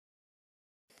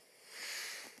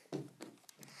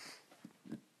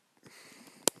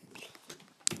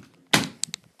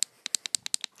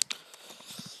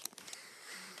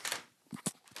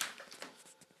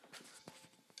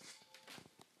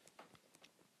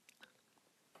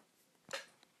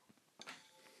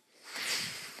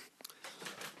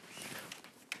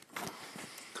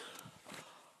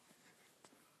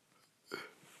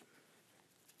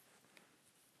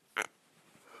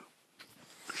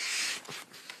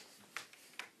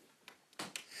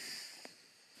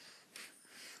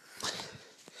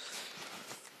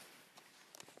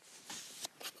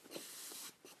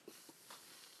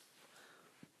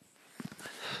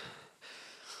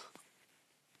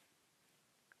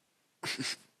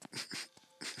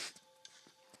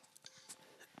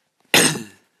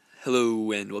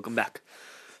Hello and welcome back.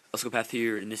 Oscopath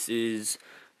here, and this is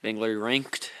Bangalore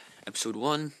Ranked, Episode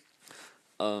 1.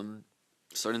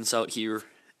 Starting this out here,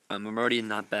 I'm already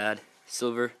not bad.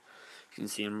 Silver, you can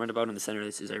see I'm right about in the center.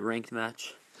 This is a ranked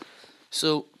match.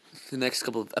 So, the next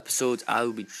couple of episodes, I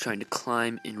will be trying to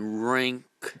climb in rank,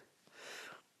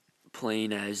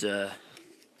 playing as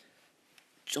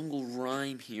Jungle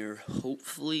Rhyme here,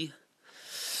 hopefully.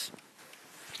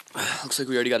 Looks like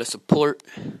we already got a support,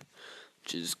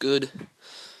 which is good.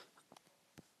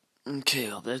 Okay,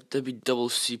 well, that'd be double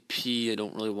CP. I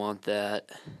don't really want that.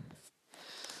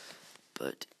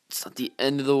 But it's not the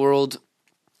end of the world.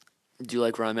 I do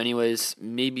like Rhyme anyways.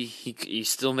 Maybe he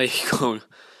still may go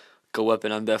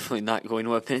weapon. I'm definitely not going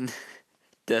weapon.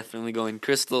 Definitely going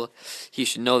crystal. He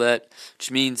should know that. Which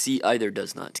means he either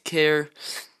does not care.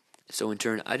 So in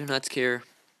turn, I do not care.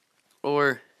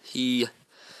 Or he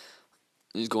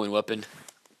is going weapon.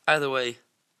 Either way,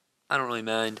 I don't really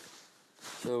mind.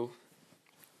 So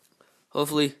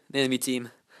hopefully, the enemy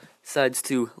team decides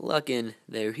to lock in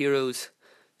their heroes,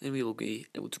 and we will be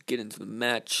able to get into the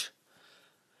match.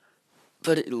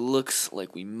 But it looks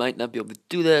like we might not be able to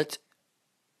do that.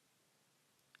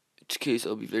 In which case,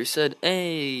 I'll be very sad.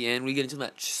 Hey, and we get into the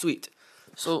match. Sweet.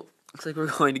 So, looks like we're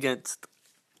going against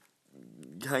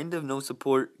kind of no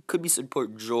support. Could be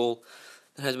support Joel.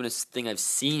 That has been a thing I've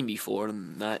seen before.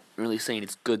 I'm not really saying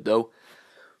it's good, though.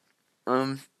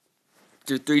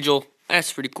 Tier 3 Joel.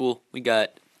 That's pretty cool. We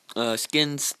got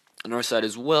skins on our side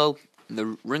as well. And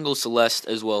the Ringo Celeste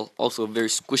as well. Also a very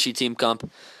squishy team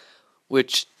comp.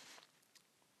 Which,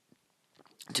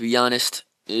 to be honest,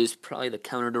 is probably the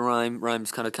counter to Rhyme.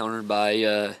 Rhyme's kind of countered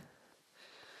by,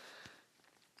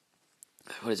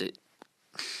 what is it?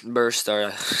 Burst. Sorry,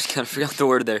 I kind of forgot the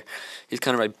word there. He's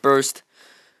countered by Burst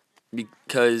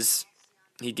because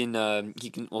he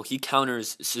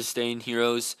counters sustain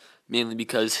heroes mainly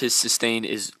because his sustain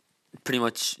is pretty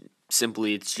much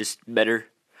simply it's just better.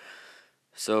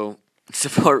 So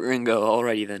support Ringo.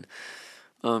 Alrighty then.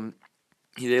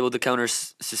 He's able to counter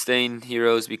sustain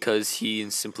heroes because he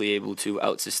is simply able to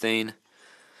out sustain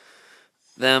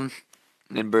them,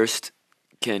 and Burst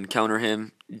can counter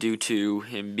him due to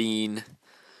him being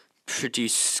pretty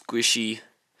squishy.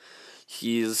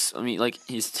 He's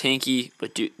tanky,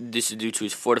 but this is due to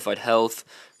his fortified health,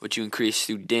 which you increase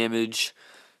through damage.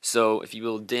 So if you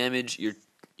build damage,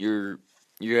 you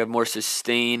have more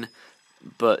sustain,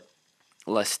 but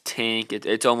less tank.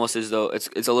 It's almost as though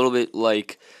it's a little bit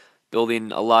like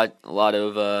building a lot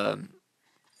of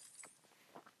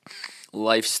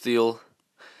lifesteal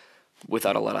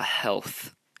without a lot of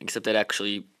health, except that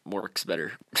actually works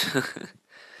better.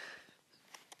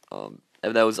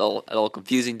 If that was at all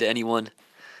confusing to anyone,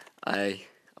 I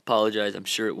apologize. I'm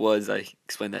sure it was. I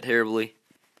explained that terribly.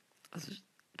 I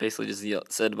basically just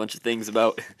said a bunch of things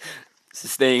about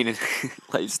sustain and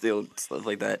lifesteal and stuff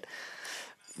like that.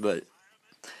 But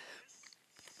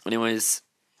anyways,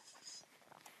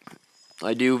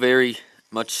 I do very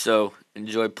much so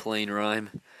enjoy playing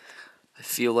Rhyme. I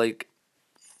feel like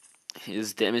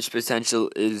his damage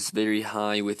potential is very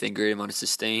high with a great amount of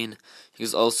sustain.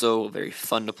 He's also very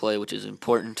fun to play, which is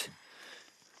important.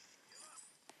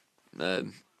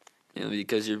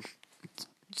 Because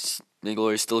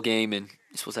Bangalore is still a game and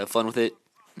you're supposed to have fun with it.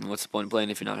 And what's the point of playing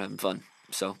if you're not having fun?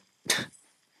 So, I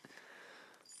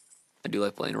do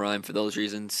like playing Rhyme for those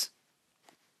reasons.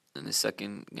 And the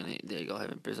second, there you go,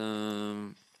 Heaven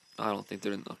Prism. I don't think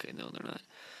they're in. Okay, no, they're not.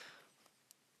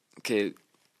 Okay,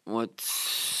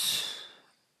 what's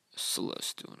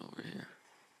Celeste doing over here?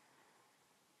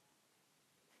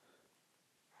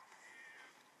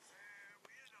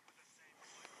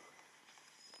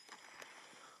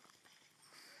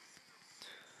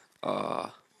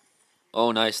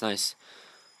 Oh, nice.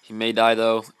 He may die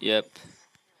though. Yep.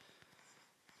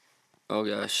 Oh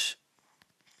gosh.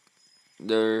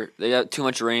 They got too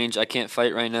much range. I can't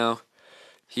fight right now.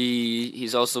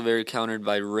 He's also very countered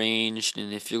by ranged,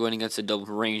 and if you're going against a double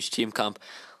ranged team comp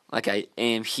like I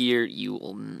am here, you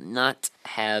will not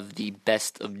have the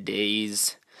best of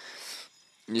days.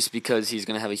 Just because he's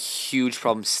gonna have a huge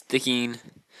problem sticking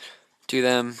to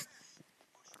them,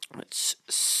 which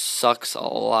sucks a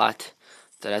lot.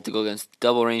 That I have to go against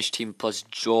double range team plus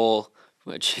Joel,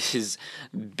 which is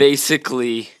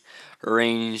basically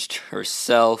ranged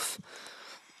herself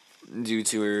due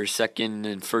to her second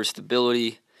and first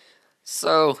ability.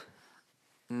 So,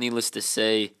 needless to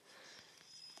say,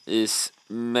 this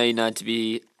may not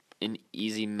be an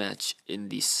easy match in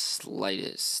the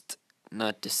slightest.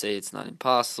 Not to say it's not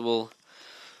impossible.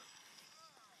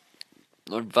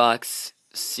 Lord Vox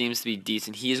seems to be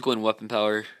decent. He is going weapon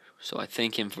power, so I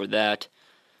thank him for that.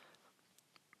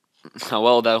 How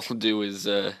well that will do is,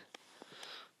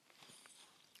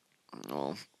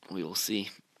 well, we will see.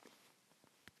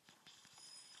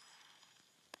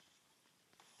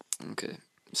 Okay,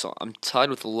 so I'm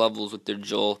tied with the levels with their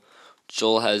Joel.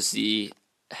 Joel has the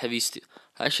heavy steel.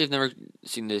 Actually, I've never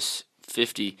seen this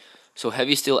 50. So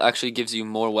heavy steel actually gives you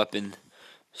more weapon,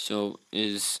 so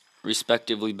is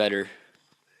respectively better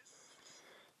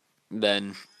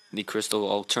than the crystal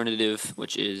alternative,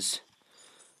 which is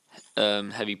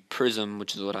heavy prism,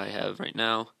 which is what I have right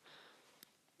now.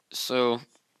 So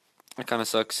that kind of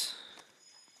sucks.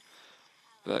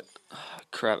 But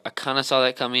crap, I kind of saw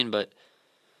that coming, but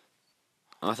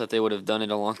I thought they would have done it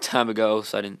a long time ago,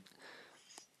 so I didn't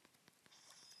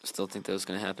still think that was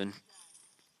gonna happen.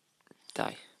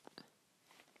 Die.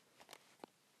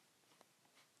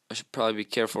 I should probably be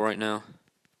careful right now.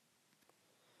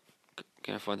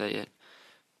 Can't afford that yet.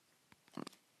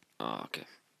 Oh, okay.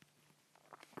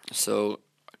 So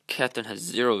Captain has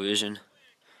 0 vision.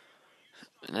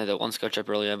 And I had that one scotch up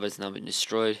earlier, but it's now been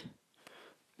destroyed.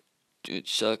 Dude,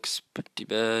 sucks pretty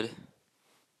bad.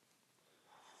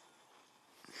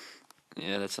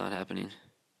 Yeah, that's not happening.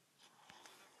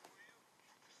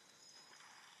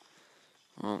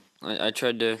 Well, I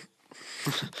tried to.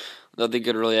 Nothing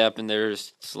could really happen there.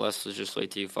 Celeste was just way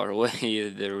too far away.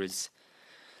 There was.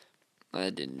 I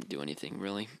didn't do anything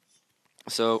really.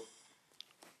 So,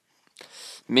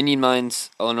 minion mines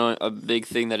are a big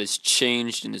thing that has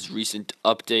changed in this recent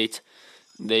update.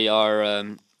 They are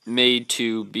made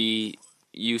to be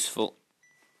useful.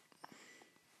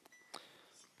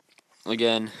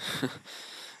 Again,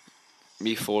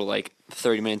 before like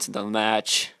 30 minutes into the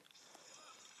match,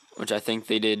 which I think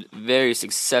they did very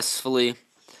successfully.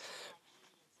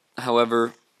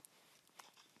 However,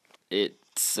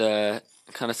 it's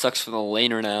kind of sucks for the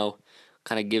laner now.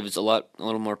 Kind of gives a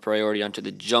little more priority onto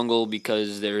the jungle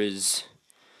because there is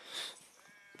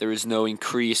no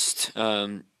increased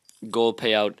gold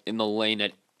payout in the lane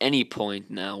at any point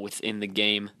now within the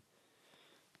game.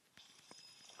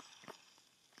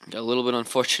 Got a little bit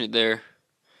unfortunate there.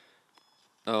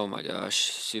 Oh my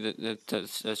gosh! See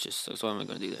that's just what am I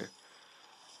gonna do there?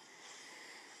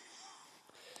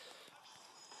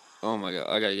 Oh my god!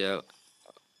 I gotta get out.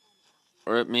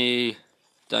 Rip me,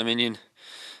 Dominion.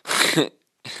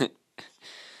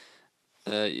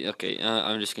 Okay,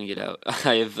 I'm just gonna get out.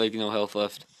 I have like no health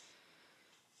left.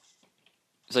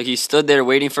 It's like he stood there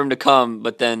waiting for him to come,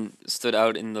 but then stood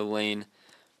out in the lane,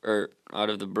 or out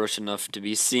of the bush enough to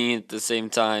be seen at the same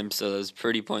time, so that was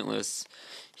pretty pointless.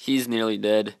 He's nearly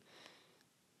dead.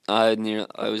 I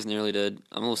was nearly dead.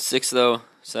 I'm level 6 though,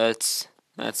 so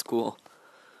that's cool.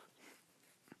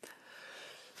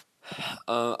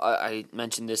 I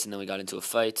mentioned this and then we got into a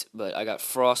fight, but I got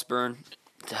Frostburn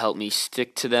to help me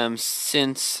stick to them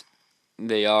since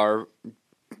they are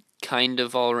kind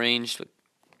of all ranged, but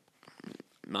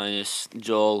minus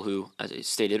Joel, who, as I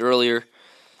stated earlier,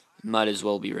 might as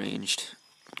well be ranged.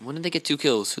 When did they get 2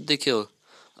 kills? Who'd they kill?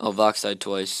 Oh, Vox died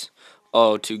twice.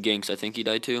 Oh, 2 ganks. I think he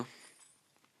died too.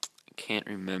 Can't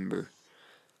remember.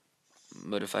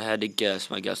 But if I had to guess,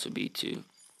 my guess would be 2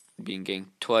 being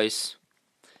ganked twice.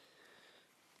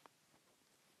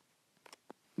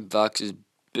 Vox's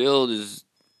build is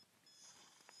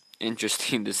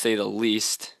interesting to say the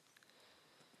least.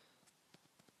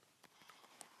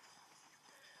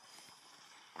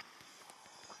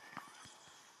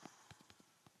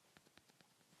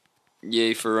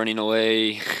 Yay for running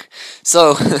away.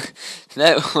 So,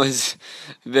 that was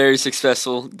very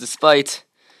successful despite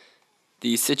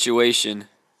the situation.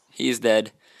 He is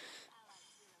dead.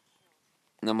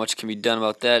 Not much can be done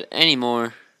about that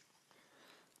anymore.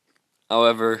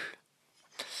 However,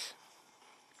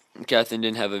 Catherine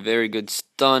didn't have a very good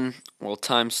stun, well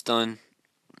timed stun,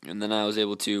 and then I was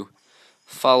able to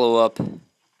follow up. For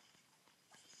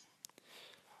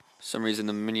some reason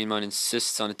the minion mine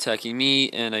insists on attacking me,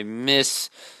 and I miss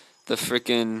the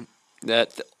frickin'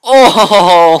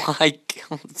 oh, I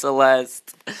killed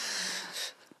Celeste.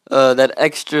 That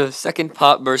extra second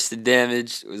pop burst of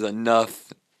damage was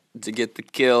enough to get the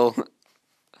kill.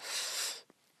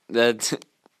 That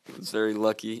was very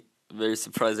lucky. Very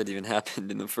surprised that even happened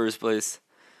in the first place.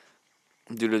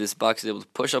 Due to this box is able to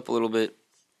push up a little bit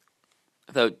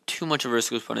without too much of a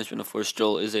risk of punishment. Of course,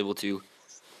 Joel is able to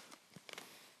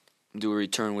do a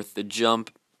return with the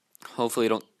jump. Hopefully,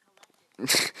 don't.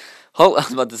 I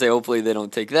was about to say hopefully they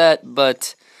don't take that,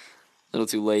 but a little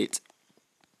too late.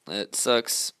 That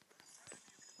sucks.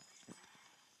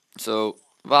 So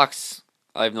Vox,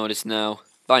 I've noticed now,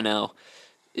 by now,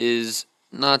 is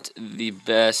not the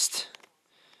best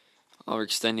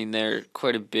overextending there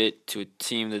quite a bit to a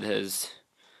team that is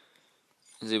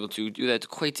able to do that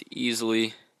quite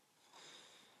easily.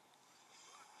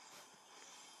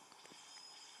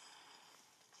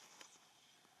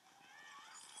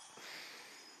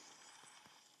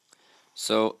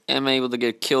 So am I able to get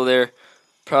a kill there?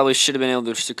 Probably should have been able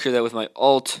to secure that with my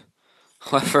ult.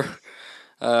 However,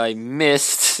 I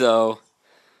missed, so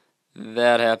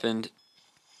that happened.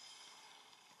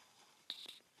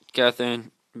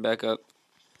 Catherine, back up.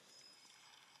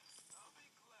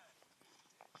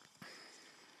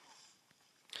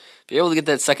 Be able to get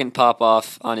that second pop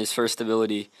off on his first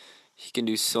ability, he can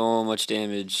do so much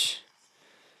damage.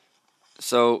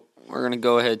 So we're gonna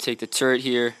go ahead and take the turret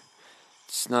here.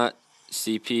 It's not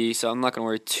CP, so I'm not gonna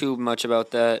worry too much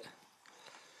about that.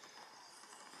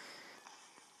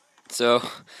 So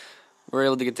we're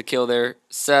able to get the kill there.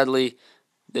 Sadly,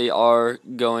 they are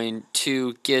going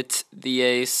to get the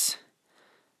ace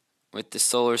with the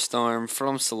Solar Storm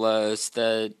from Celeste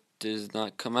that does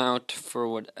not come out for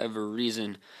whatever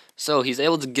reason. So he's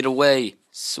able to get away.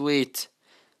 Sweet.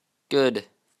 Good.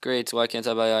 Great. Why can't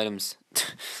I buy items?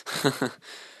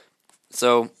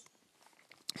 So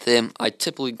then I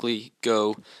typically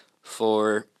go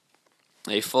for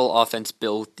a full offense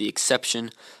build with the exception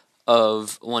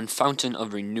of one Fountain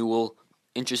of Renewal.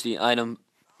 Interesting item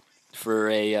for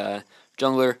a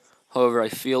jungler. However, I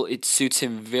feel it suits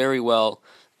him very well,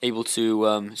 able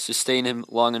to sustain him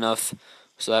long enough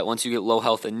so that once you get low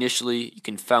health initially, you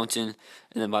can Fountain,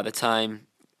 and then by the time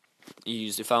you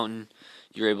use the Fountain,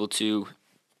 you're able to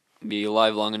be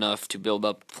alive long enough to build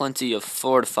up plenty of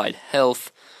fortified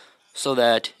health so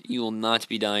that you will not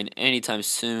be dying anytime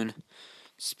soon.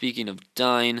 Speaking of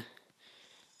dying,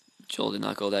 Joel did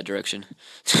not go that direction.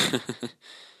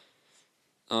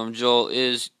 Joel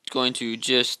is going to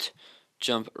just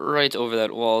jump right over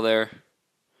that wall there.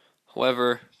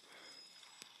 However,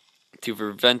 to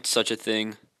prevent such a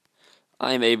thing,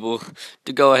 I am able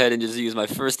to go ahead and just use my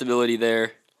first ability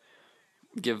there.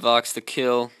 Give Vox the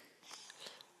kill.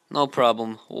 No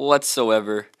problem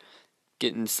whatsoever.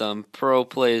 Getting some pro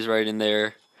plays right in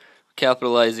there.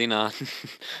 Capitalizing on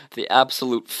the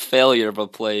absolute failure of a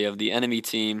play of the enemy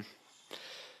team.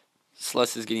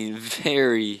 Celeste is getting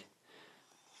very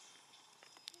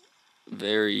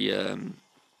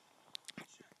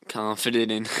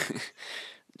confident and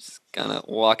just kind of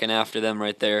walking after them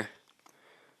right there.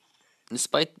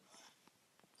 Despite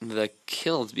the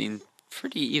kills being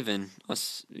pretty even,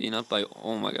 us being up by,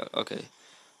 oh my god, okay,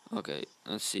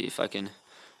 let's see if I can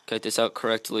cut this out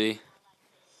correctly.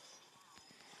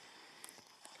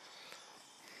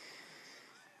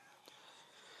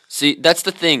 See, that's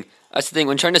the thing.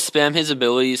 When trying to spam his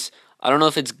abilities, I don't know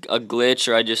if it's a glitch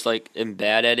or I just like am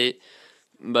bad at it,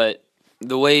 but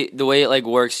the way it like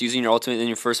works, using your ultimate, then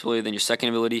your first ability, then your second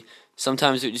ability,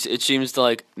 sometimes it seems to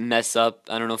like mess up.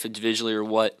 I don't know if it's visually or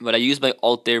what, but I used my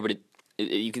ult there, but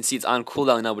you can see it's on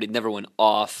cooldown now, but it never went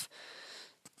off.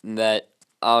 And that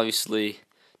obviously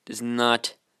does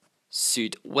not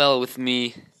suit well with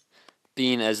me,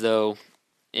 being as though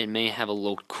it may have a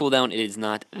low cooldown. It is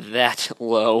not that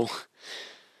low.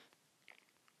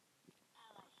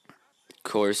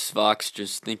 Of course, Vox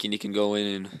just thinking he can go in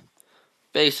and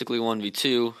basically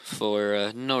 1v2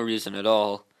 for no reason at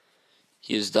all.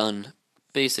 He has done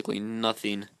basically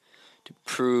nothing to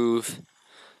prove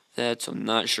that, so I'm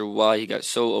not sure why he got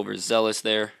so overzealous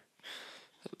there.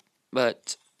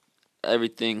 But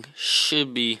everything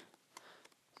should be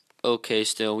okay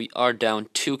still. We are down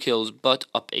 2 kills, but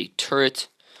up a turret,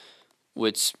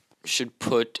 which should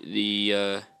put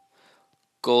the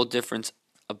goal difference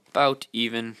about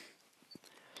even.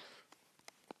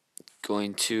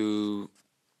 Going to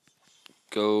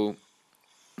go,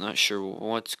 not sure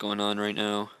what's going on right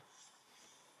now.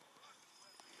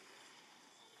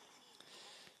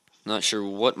 Not sure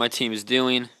what my team is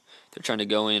doing. They're trying to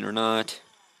go in or not.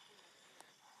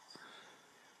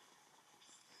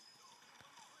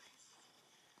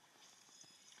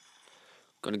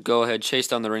 Gonna go ahead, chase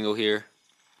down the Ringo here.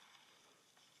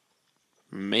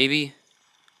 Maybe?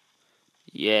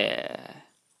 Yeah.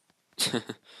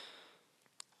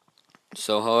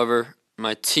 So, however,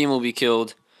 my team will be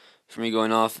killed for me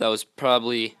going off. That was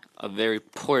probably a very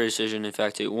poor decision. In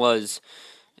fact, it was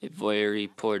a very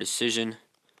poor decision.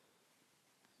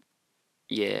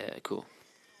 Yeah, cool.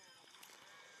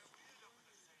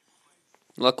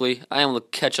 Luckily, I am able to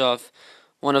catch off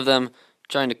one of them,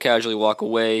 trying to casually walk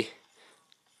away,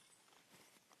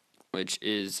 which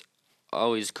is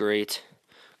always great.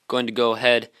 Going to go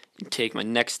ahead and take my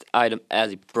next item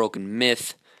as a broken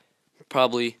myth.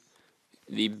 Probably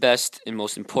the best and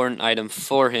most important item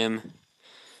for him.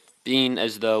 being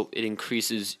as though it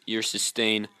increases your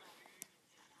sustain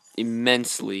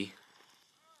immensely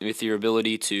with your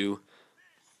ability to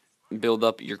build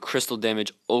up your crystal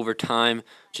damage over time,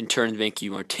 which in turn make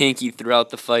you more tanky throughout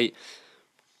the fight.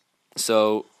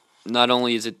 So not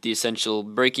only is it the essential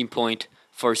breaking point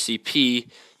for CP,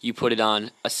 you put it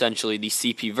on essentially the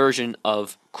CP version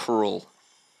of Cruel.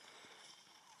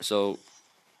 So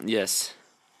yes,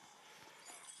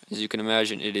 as you can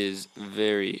imagine, it is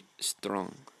very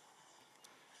strong.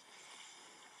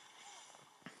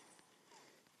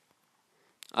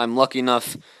 I'm lucky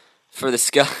enough for this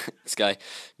guy,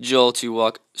 Joel, to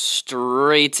walk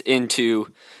straight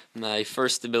into my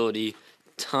first ability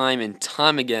time and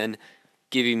time again,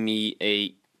 giving me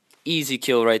a easy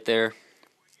kill right there.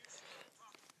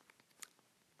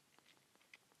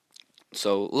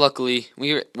 So luckily,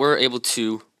 we were able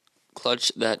to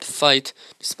clutch that fight,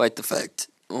 despite the fact,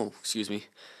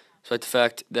 despite the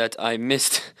fact that I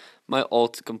missed my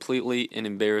ult completely and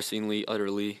embarrassingly,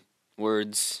 utterly,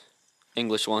 words,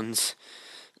 English ones.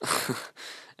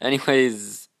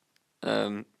 Anyways,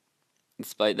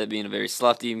 despite that being a very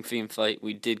sloppy theme fight,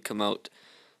 we did come out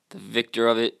the victor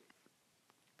of it.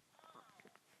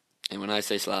 And when I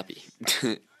say sloppy,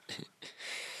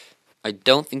 I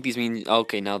don't think these mean.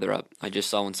 Okay, now they're up. I just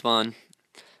saw one spawn.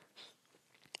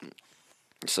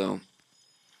 So,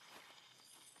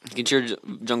 you can clear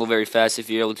jungle very fast if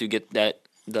you're able to get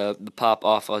the pop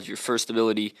off of your first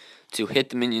ability to hit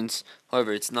the minions.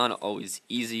 However, it's not always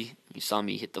easy. You saw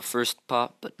me hit the first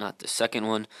pop, but not the second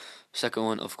one. Second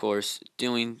one, of course,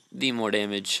 doing the more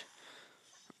damage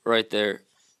right there.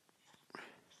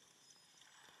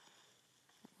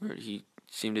 Where he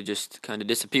seemed to just kind of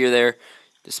disappear there,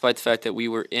 despite the fact that we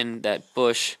were in that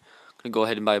bush. I'm going to go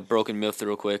ahead and buy a broken myth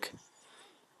real quick.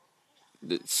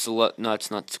 No,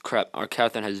 it's not crap. Our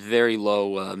Catherine has very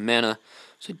low mana,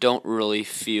 so I don't really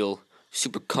feel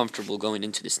super comfortable going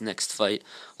into this next fight.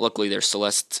 Luckily, they're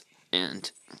Celeste,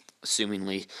 and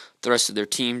assumingly the rest of their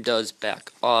team does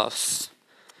back off.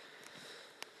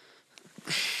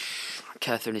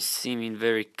 Catherine is seeming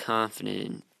very confident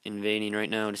in invading right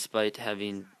now, despite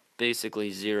having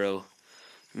basically 0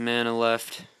 mana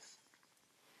left.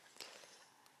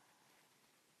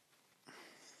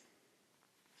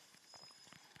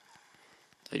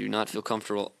 I do not feel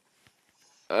comfortable.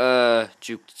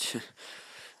 Juked.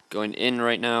 Going in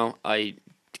right now. I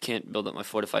can't build up my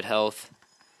fortified health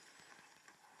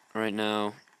right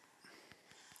now.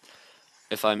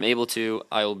 If I'm able to,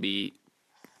 I will be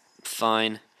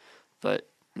fine. But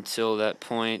until that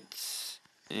point,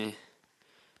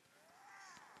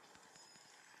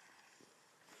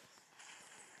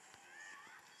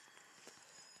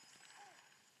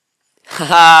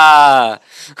 Haha!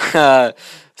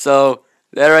 So,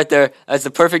 that right there, that's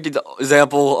the perfect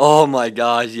example, oh my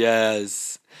gosh,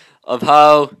 yes, of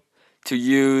how to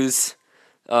use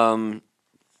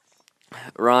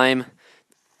Rhyme.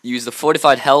 Use the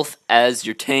fortified health as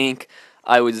your tank.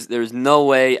 There's no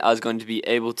way I was going to be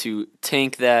able to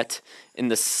tank that in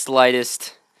the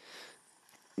slightest.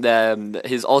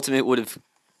 His ultimate would have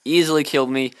easily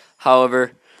killed me.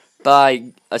 However,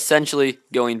 by essentially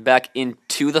going back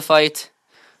into the fight,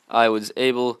 I was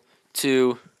able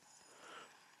to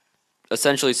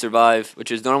essentially survive,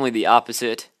 which is normally the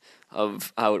opposite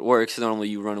of how it works. Normally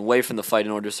you run away from the fight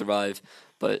in order to survive,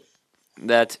 but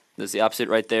that's the opposite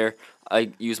right there.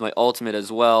 I used my ultimate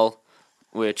as well,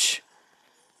 which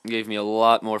gave me a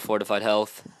lot more fortified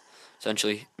health,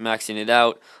 essentially maxing it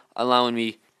out, allowing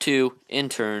me to, in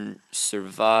turn,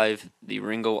 survive the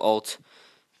Ringo ult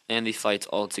and the fights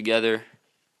all together.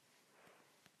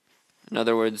 In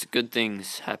other words, good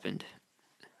things happened.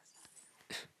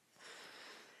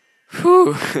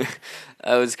 Whew,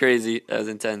 that was crazy. That was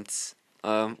intense.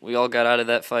 We all got out of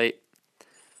that fight,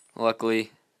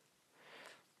 luckily.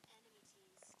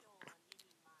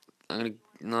 I'm going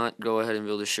to not go ahead and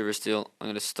build a Shiver Steel. I'm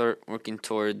going to start working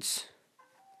towards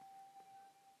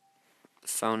the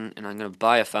fountain, and I'm going to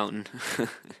buy a fountain.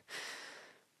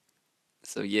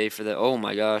 So yay for that. Oh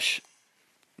my gosh.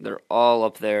 They're all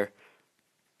up there.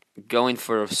 Going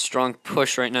for a strong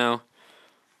push right now.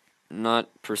 Not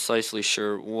precisely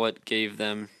sure what gave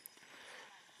them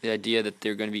the idea that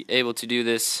they're going to be able to do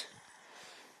this,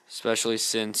 especially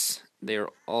since they're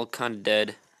all kind of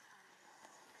dead.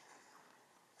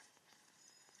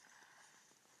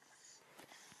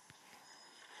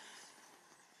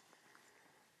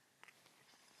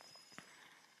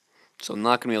 So I'm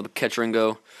not going to be able to catch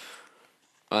Ringo.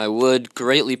 I would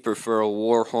greatly prefer a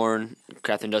Warhorn.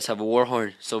 Catherine does have a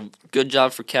Warhorn, so good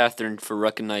job for Catherine for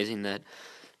recognizing that.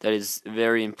 That is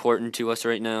very important to us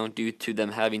right now due to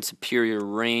them having superior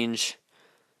range.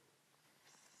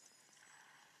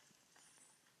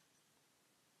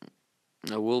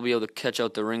 I will be able to catch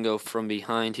out the Ringo from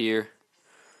behind here.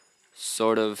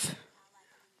 Sort of.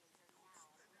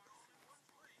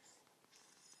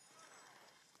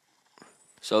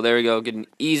 So there we go. Get an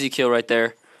easy kill right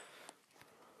there.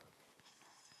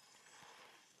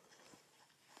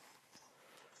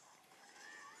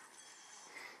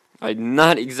 I'm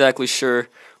not exactly sure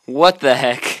what the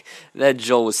heck that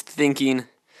Joel was thinking.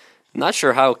 Not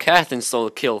sure how Catherine stole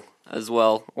a kill as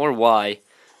well, or why.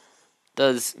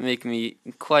 Does make me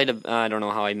quite a... I don't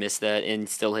know how I missed that and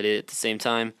still hit it at the same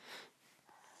time.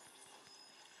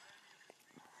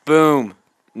 Boom!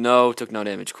 No, took no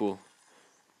damage. Cool.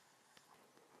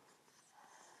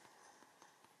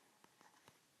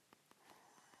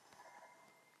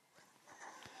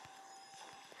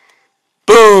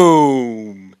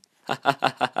 Boom!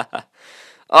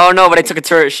 Oh no, but I took a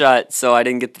turret shot, so I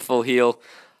didn't get the full heal.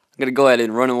 I'm going to go ahead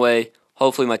and run away.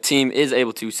 Hopefully my team is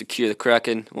able to secure the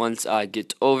Kraken once I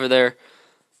get over there,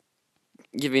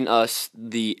 giving us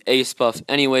the ace buff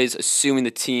anyways, assuming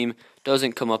the team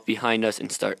doesn't come up behind us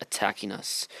and start attacking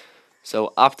us.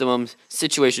 So optimum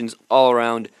situations all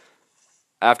around.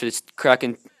 After this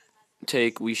Kraken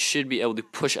take, we should be able to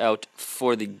push out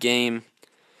for the game.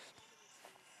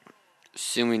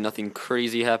 Assuming nothing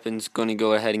crazy happens, going to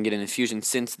go ahead and get an infusion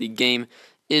since the game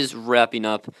is wrapping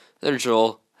up. Their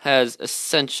Joel has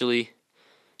essentially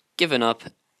given up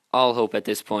all hope at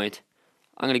this point.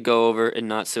 I'm going to go over and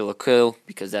not steal a kill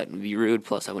because that would be rude,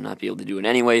 plus I would not be able to do it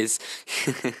anyways.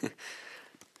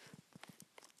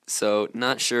 So,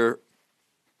 not sure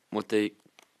what they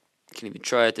can even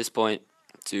try at this point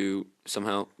to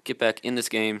somehow get back in this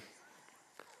game.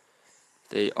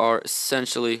 They are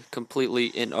essentially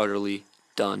completely and utterly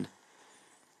done.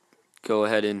 Go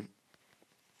ahead and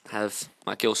have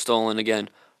my kill stolen again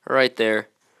right there.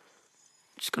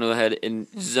 Just going to go ahead and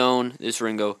zone this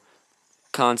Ringo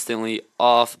constantly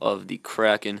off of the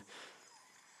Kraken.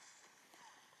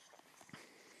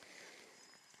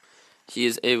 He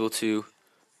is able to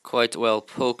quite well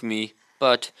poke me,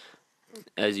 but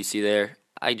as you see there,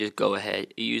 I just go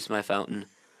ahead, use my fountain,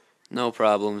 no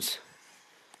problems.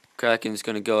 Kraken's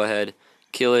gonna go ahead,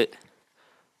 kill it.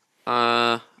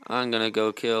 I'm gonna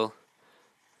go kill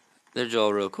their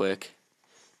Joel real quick,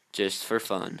 just for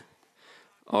fun,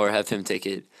 or have him take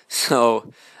it.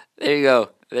 So there you go.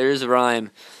 There's a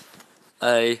rhyme.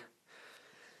 Oh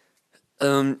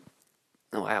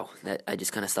wow, I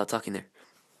just kind of stopped talking there.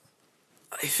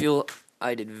 I feel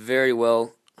I did very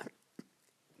well.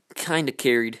 Kind of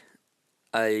carried.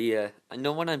 I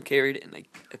know when I'm carried, and I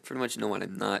pretty much know when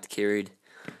I'm not carried.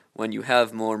 When you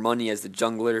have more money as the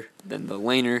jungler than the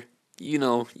laner, you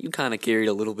know, you kind of carried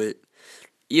a little bit.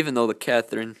 Even though the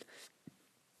Catherine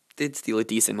did steal a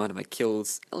decent amount of my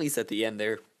kills, at least at the end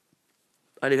there.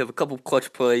 I did have a couple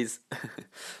clutch plays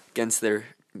against their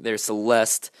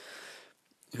Celeste,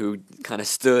 who kind of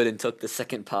stood and took the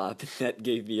second pop. That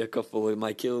gave me a couple of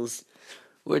my kills,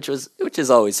 which is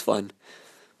always fun.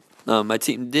 My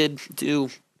team did do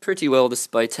pretty well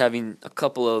despite having a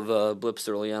couple of blips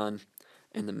early on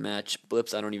in the match.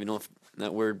 Blips, I don't even know if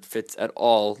that word fits at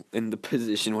all in the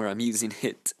position where I'm using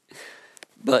it.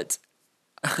 But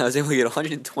I was able to get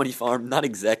 120 farm. Not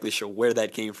exactly sure where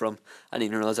that came from. I didn't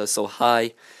even realize I was so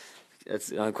high. That's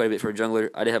quite a bit for a jungler.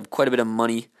 I did have quite a bit of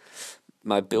money.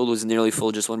 My build was nearly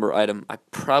full, just one more item. I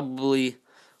probably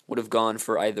would have gone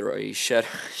for either a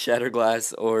shatter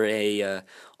glass or a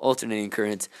alternating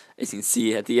current. As you can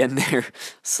see at the end there,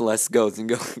 Celeste goes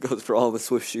for all the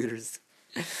swift shooters.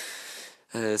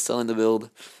 Selling the build.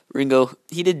 Ringo,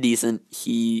 he did decent.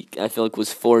 I feel like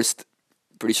was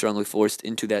pretty strongly forced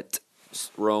into that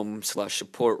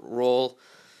roam/support role.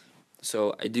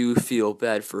 So I do feel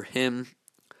bad for him.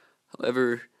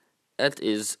 However, that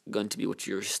is going to be what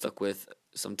you're stuck with.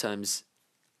 Sometimes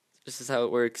this is how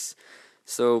it works.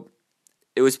 So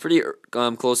it was pretty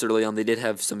close early on. They did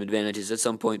have some advantages at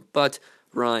some point, but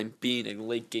Rhyme, being a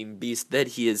late game beast that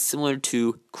he is, similar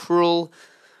to Cruel,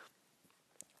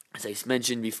 as I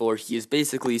mentioned before, he is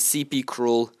basically CP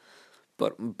Cruel,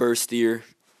 but burstier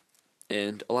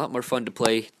and a lot more fun to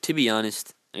play. To be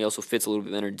honest, he also fits a little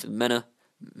bit better into the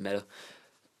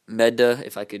meta,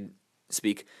 if I could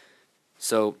speak.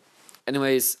 So,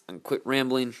 anyways, I'm quit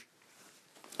rambling,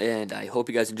 and I hope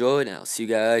you guys enjoyed, and I'll see you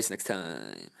guys next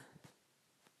time.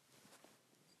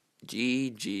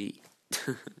 GG.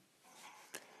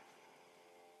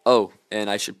 Oh, and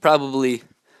I should probably,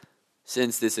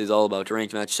 since this is all about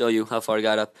ranked match, show you how far I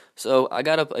got up. So, I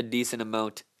got up a decent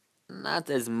amount. Not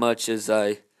as much as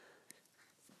I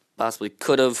possibly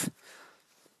could have.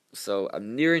 So,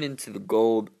 I'm nearing into the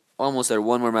gold. Almost there.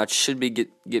 One more match should be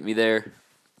get me there.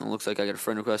 It looks like I got a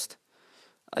friend request.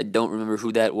 I don't remember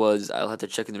who that was. I'll have to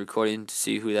check in the recording to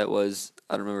see who that was.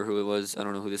 I don't remember who it was. I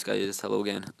don't know who this guy is. Hello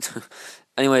again.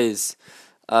 Anyways,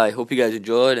 I hope you guys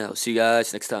enjoyed, and I'll see you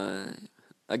guys next time.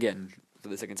 Again, for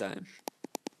the second time.